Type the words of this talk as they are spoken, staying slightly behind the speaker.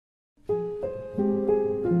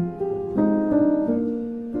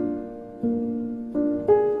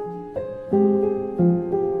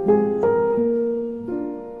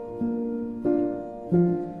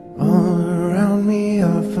All around me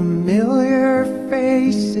are familiar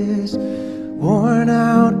faces, worn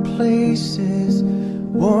out places,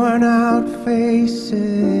 worn out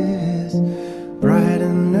faces, bright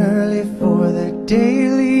and early for their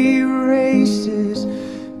daily races,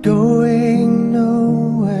 going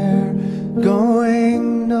nowhere,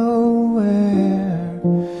 going nowhere.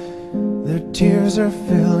 Their tears are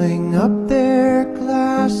filling up their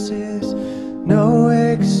glasses, no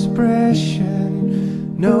expression,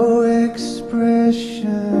 no expression.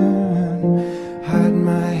 Hide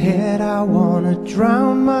my head, I wanna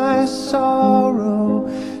drown my sorrow.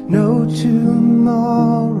 No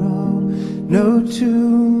tomorrow, no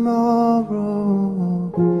tomorrow.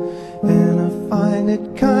 And I find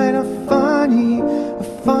it kinda funny, I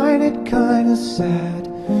find it kinda sad.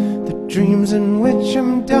 The dreams in which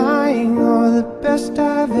I'm dying are the best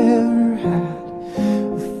I've ever had.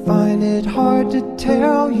 I find it hard to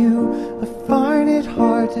tell you, I find it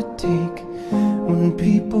hard to take. When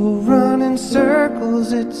people run in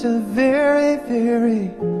circles, it's a very,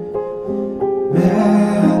 very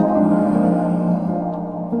mad world.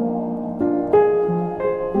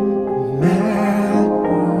 Mad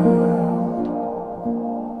world.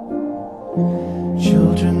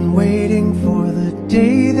 Children waiting for the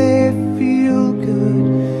day they feel good.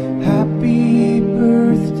 Happy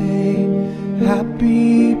birthday,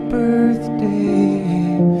 happy birthday.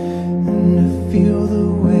 And to feel the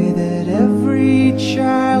way that every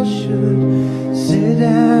child should sit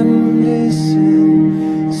and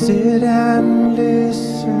listen, sit and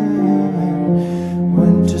listen.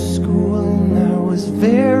 Went to school and I was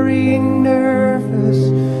very nervous.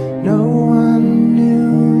 No one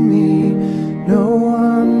knew me, no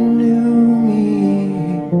one knew me.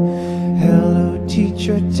 Hello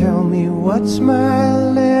teacher, tell me what's my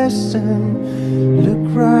lesson. Look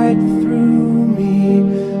right through me,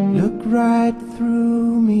 look right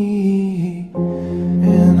through me.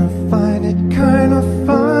 And I find it kinda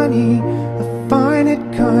funny, I find it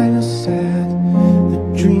kinda sad. The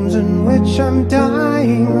dreams in which I'm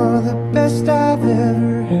dying are the best I've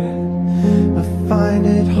ever had. I find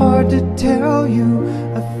it hard to tell you,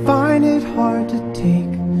 I find it hard to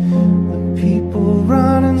take. When people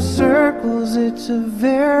run in circles, it's a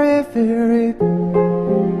very, very